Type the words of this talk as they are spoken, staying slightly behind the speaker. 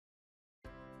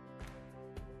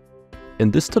In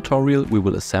this tutorial we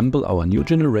will assemble our new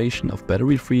generation of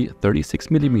battery-free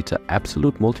 36mm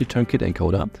absolute multi-turn kit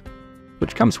encoder,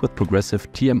 which comes with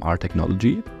progressive TMR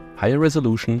technology, higher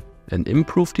resolution, an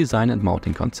improved design and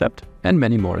mounting concept, and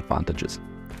many more advantages.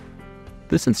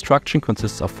 This instruction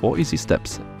consists of 4 easy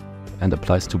steps and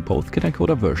applies to both kit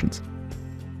encoder versions.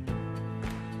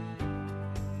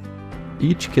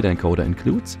 Each kit encoder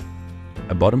includes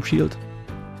a bottom shield,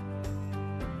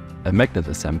 a magnet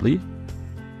assembly,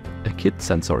 a kit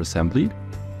sensor assembly,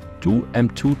 2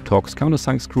 M2 Torx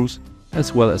countersunk screws,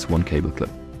 as well as 1 cable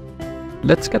clip.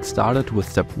 Let's get started with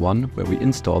step 1, where we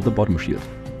install the bottom shield.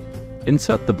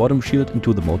 Insert the bottom shield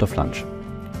into the motor flange.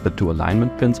 The 2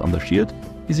 alignment pins on the shield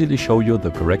easily show you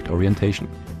the correct orientation.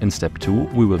 In step 2,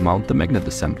 we will mount the magnet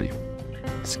assembly.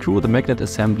 Screw the magnet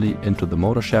assembly into the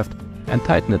motor shaft and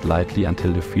tighten it lightly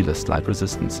until you feel a slight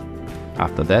resistance.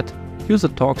 After that, use a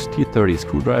Torx T30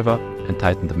 screwdriver and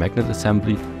tighten the magnet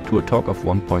assembly to a torque of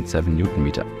 1.7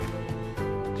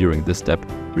 Nm. During this step,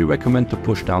 we recommend to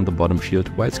push down the bottom shield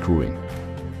while screwing.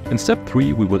 In step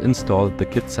 3, we will install the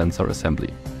kit sensor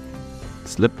assembly.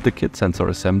 Slip the kit sensor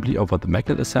assembly over the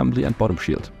magnet assembly and bottom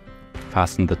shield.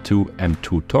 Fasten the 2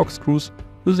 M2 Torx screws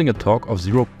using a torque of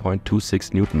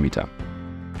 0.26 Nm.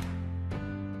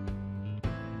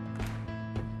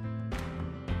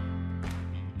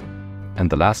 And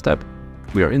the last step,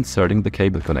 we are inserting the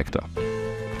cable connector.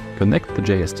 Connect the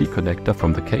JST connector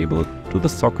from the cable to the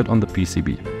socket on the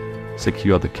PCB.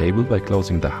 Secure the cable by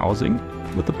closing the housing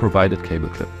with the provided cable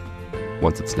clip.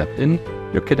 Once it's slapped in,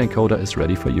 your kit encoder is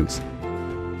ready for use.